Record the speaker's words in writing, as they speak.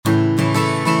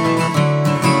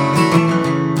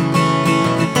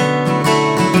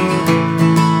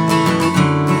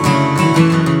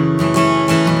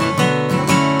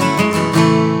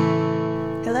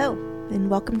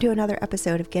to another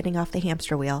episode of Getting Off the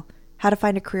Hamster Wheel, how to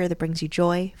find a career that brings you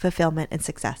joy, fulfillment, and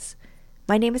success.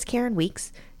 My name is Karen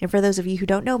Weeks, and for those of you who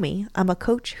don't know me, I'm a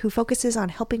coach who focuses on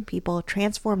helping people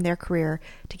transform their career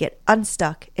to get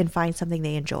unstuck and find something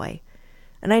they enjoy.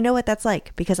 And I know what that's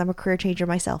like because I'm a career changer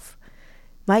myself.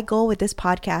 My goal with this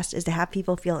podcast is to have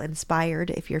people feel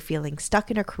inspired if you're feeling stuck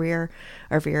in a career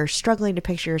or if you're struggling to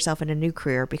picture yourself in a new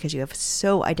career because you have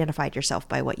so identified yourself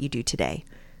by what you do today.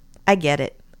 I get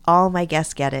it. All my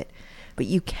guests get it, but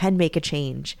you can make a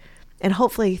change. And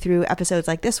hopefully through episodes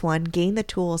like this one, gain the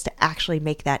tools to actually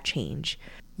make that change.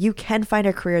 You can find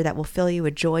a career that will fill you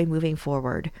with joy moving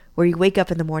forward, where you wake up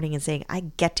in the morning and saying,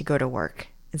 I get to go to work,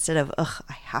 instead of,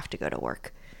 I have to go to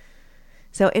work.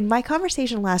 So in my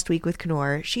conversation last week with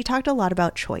Knorr, she talked a lot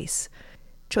about choice.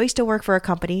 Choice to work for a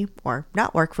company or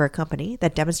not work for a company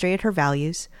that demonstrated her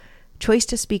values, choice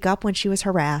to speak up when she was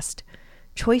harassed,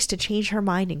 choice to change her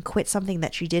mind and quit something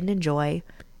that she didn't enjoy,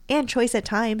 and choice at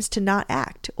times to not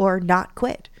act or not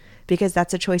quit, because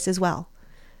that's a choice as well.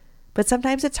 But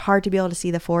sometimes it's hard to be able to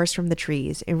see the forest from the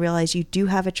trees and realize you do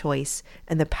have a choice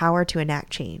and the power to enact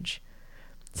change.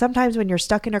 Sometimes when you're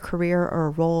stuck in a career or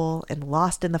a role and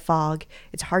lost in the fog,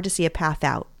 it's hard to see a path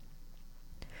out.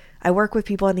 I work with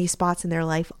people in these spots in their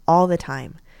life all the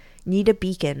time. You need a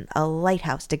beacon, a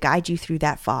lighthouse to guide you through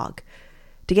that fog,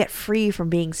 to get free from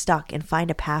being stuck and find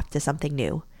a path to something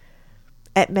new.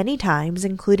 At many times,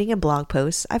 including in blog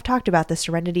posts, I've talked about the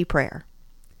Serenity Prayer.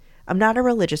 I'm not a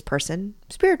religious person,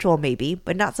 spiritual maybe,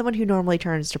 but not someone who normally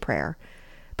turns to prayer.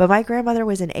 But my grandmother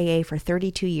was in AA for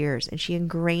 32 years, and she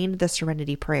ingrained the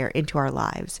Serenity Prayer into our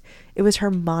lives. It was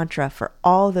her mantra for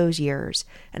all those years,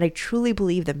 and I truly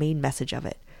believe the main message of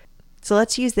it. So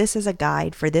let's use this as a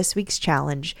guide for this week's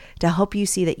challenge to help you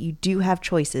see that you do have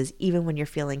choices even when you're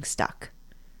feeling stuck.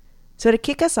 So to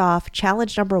kick us off,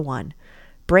 challenge number 1,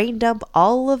 brain dump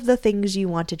all of the things you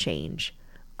want to change.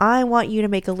 I want you to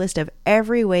make a list of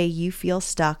every way you feel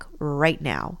stuck right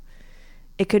now.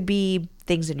 It could be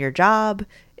things in your job.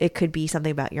 It could be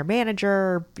something about your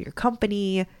manager, your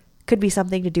company. It could be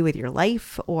something to do with your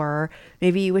life, or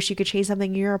maybe you wish you could change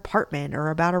something in your apartment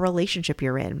or about a relationship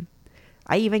you're in.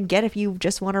 I even get if you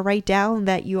just want to write down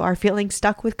that you are feeling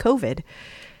stuck with COVID.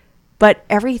 But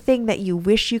everything that you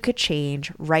wish you could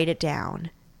change, write it down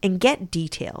and get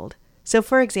detailed. So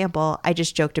for example, I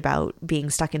just joked about being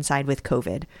stuck inside with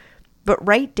COVID, but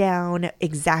write down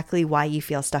exactly why you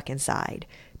feel stuck inside,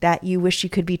 that you wish you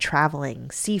could be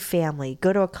traveling, see family,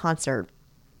 go to a concert,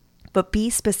 but be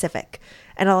specific,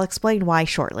 and I'll explain why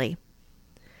shortly.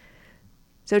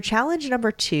 So challenge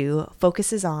number 2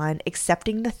 focuses on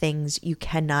accepting the things you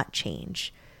cannot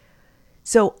change.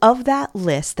 So of that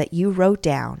list that you wrote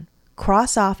down,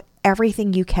 cross off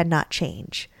everything you cannot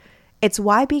change. It's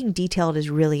why being detailed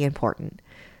is really important.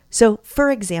 So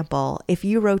for example, if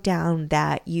you wrote down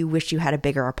that you wish you had a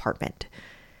bigger apartment,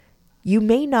 you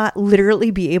may not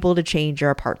literally be able to change your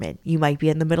apartment. You might be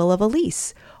in the middle of a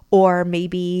lease, or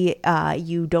maybe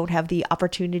you don't have the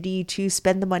opportunity to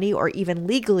spend the money or even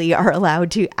legally are allowed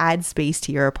to add space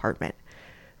to your apartment.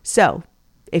 So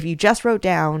if you just wrote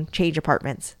down change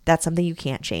apartments, that's something you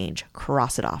can't change.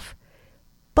 Cross it off.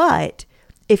 But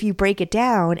if you break it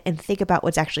down and think about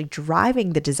what's actually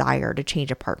driving the desire to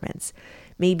change apartments,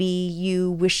 maybe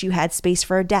you wish you had space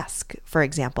for a desk, for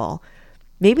example.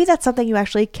 Maybe that's something you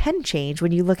actually can change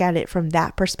when you look at it from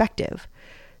that perspective.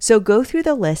 So go through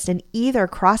the list and either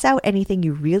cross out anything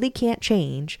you really can't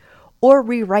change or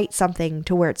rewrite something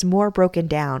to where it's more broken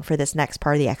down for this next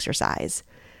part of the exercise.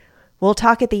 We'll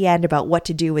talk at the end about what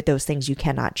to do with those things you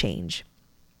cannot change.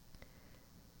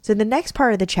 So the next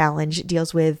part of the challenge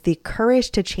deals with the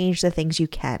courage to change the things you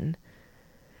can.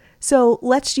 So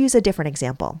let's use a different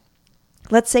example.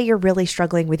 Let's say you're really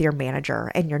struggling with your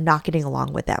manager and you're not getting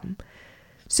along with them.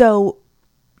 So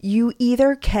you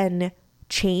either can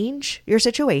change your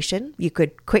situation, you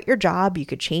could quit your job, you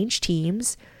could change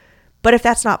teams, but if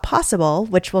that's not possible,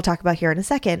 which we'll talk about here in a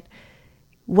second,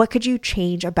 what could you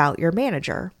change about your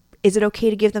manager? Is it okay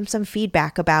to give them some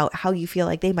feedback about how you feel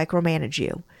like they micromanage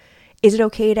you? Is it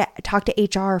okay to talk to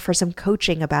HR for some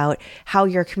coaching about how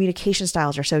your communication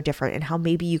styles are so different and how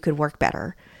maybe you could work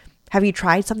better? Have you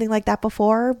tried something like that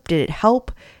before? Did it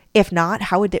help? If not,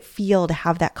 how would it feel to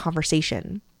have that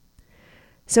conversation?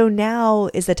 So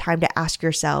now is the time to ask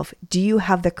yourself, do you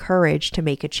have the courage to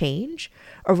make a change,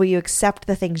 or will you accept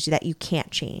the things that you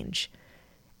can't change?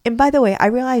 And by the way, I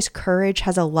realize courage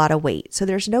has a lot of weight, so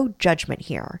there's no judgment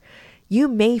here. You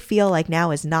may feel like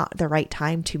now is not the right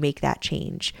time to make that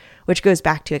change, which goes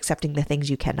back to accepting the things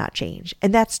you cannot change.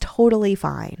 And that's totally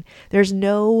fine. There's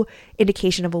no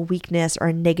indication of a weakness or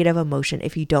a negative emotion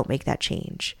if you don't make that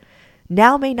change.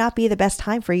 Now may not be the best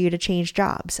time for you to change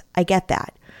jobs. I get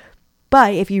that.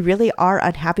 But if you really are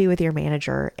unhappy with your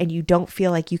manager and you don't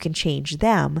feel like you can change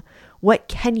them, what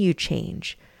can you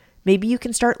change? Maybe you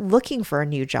can start looking for a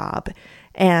new job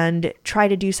and try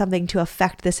to do something to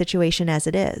affect the situation as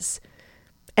it is.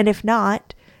 And if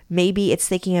not, maybe it's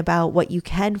thinking about what you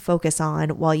can focus on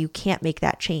while you can't make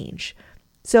that change.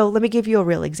 So let me give you a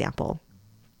real example.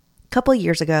 A couple of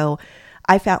years ago,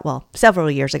 several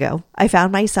years ago, I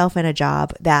found myself in a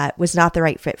job that was not the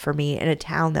right fit for me in a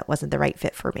town that wasn't the right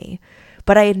fit for me.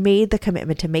 But I had made the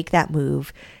commitment to make that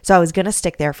move, so I was going to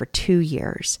stick there for 2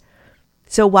 years.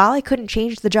 So while I couldn't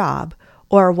change the job,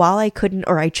 or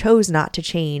I chose not to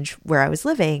change where I was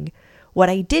living, what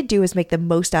I did do is make the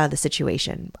most out of the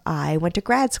situation. I went to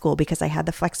grad school because I had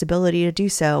the flexibility to do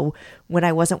so when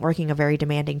I wasn't working a very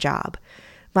demanding job.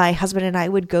 My husband and I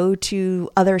would go to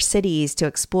other cities to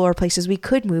explore places we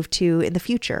could move to in the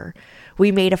future.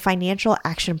 We made a financial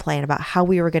action plan about how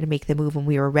we were going to make the move when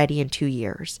we were ready in 2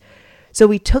 years. So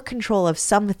we took control of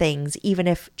some things, even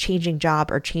if changing job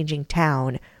or changing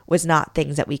town was not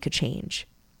things that we could change.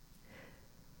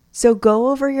 So go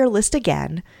over your list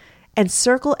again and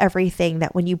circle everything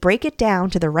that when you break it down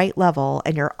to the right level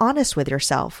and you're honest with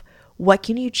yourself, what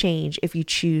can you change if you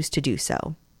choose to do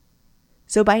so?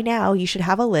 So by now, you should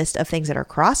have a list of things that are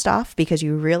crossed off because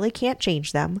you really can't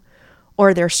change them,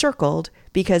 or they're circled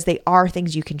because they are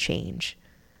things you can change.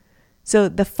 So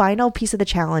the final piece of the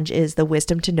challenge is the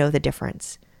wisdom to know the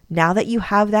difference. Now that you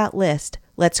have that list,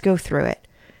 let's go through it.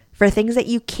 For things that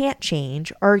you can't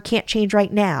change or can't change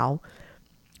right now,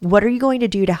 what are you going to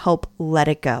do to help let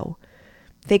it go?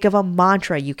 Think of a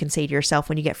mantra you can say to yourself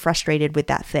when you get frustrated with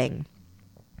that thing.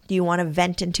 Do you want to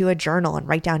vent into a journal and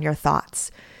write down your thoughts?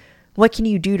 What can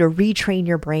you do to retrain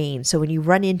your brain so when you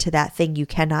run into that thing you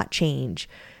cannot change,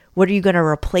 what are you going to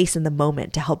replace in the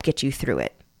moment to help get you through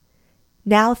it?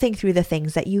 Now think through the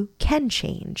things that you can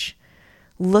change.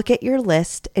 Look at your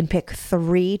list and pick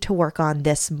 3 to work on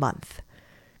this month.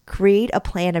 Create a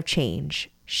plan of change.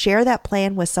 Share that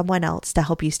plan with someone else to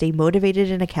help you stay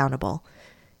motivated and accountable.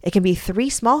 It can be 3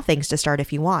 small things to start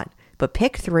if you want, but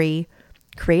pick 3,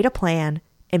 create a plan,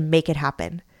 and make it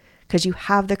happen. Because you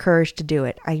have the courage to do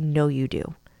it. I know you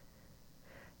do.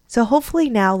 So hopefully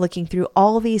now, looking through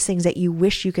all these things that you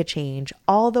wish you could change,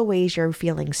 all the ways you're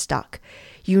feeling stuck,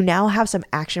 you now have some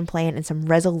action plan and some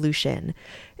resolution,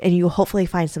 and you hopefully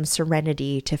find some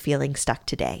serenity to feeling stuck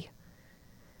today.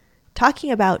 Talking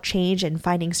about change and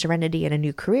finding serenity in a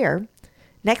new career,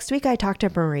 next week I talked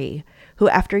to Marie, who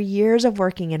after years of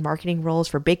working in marketing roles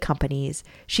for big companies,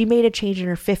 she made a change in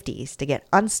her 50s to get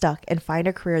unstuck and find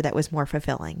a career that was more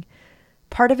fulfilling.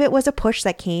 Part of it was a push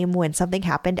that came when something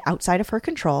happened outside of her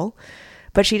control,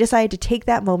 but she decided to take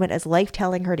that moment as life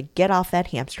telling her to get off that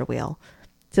hamster wheel.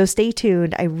 So stay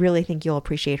tuned. I really think you'll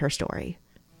appreciate her story.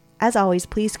 As always,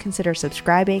 please consider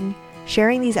subscribing,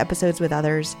 sharing these episodes with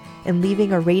others, and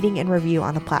leaving a rating and review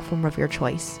on the platform of your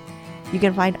choice. You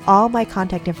can find all my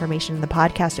contact information in the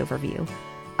podcast overview.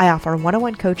 I offer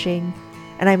one-on-one coaching,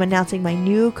 and I'm announcing my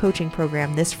new coaching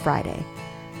program this Friday.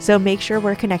 So make sure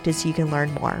we're connected so you can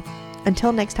learn more.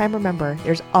 Until next time, remember,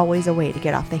 there's always a way to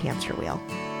get off the hamster wheel.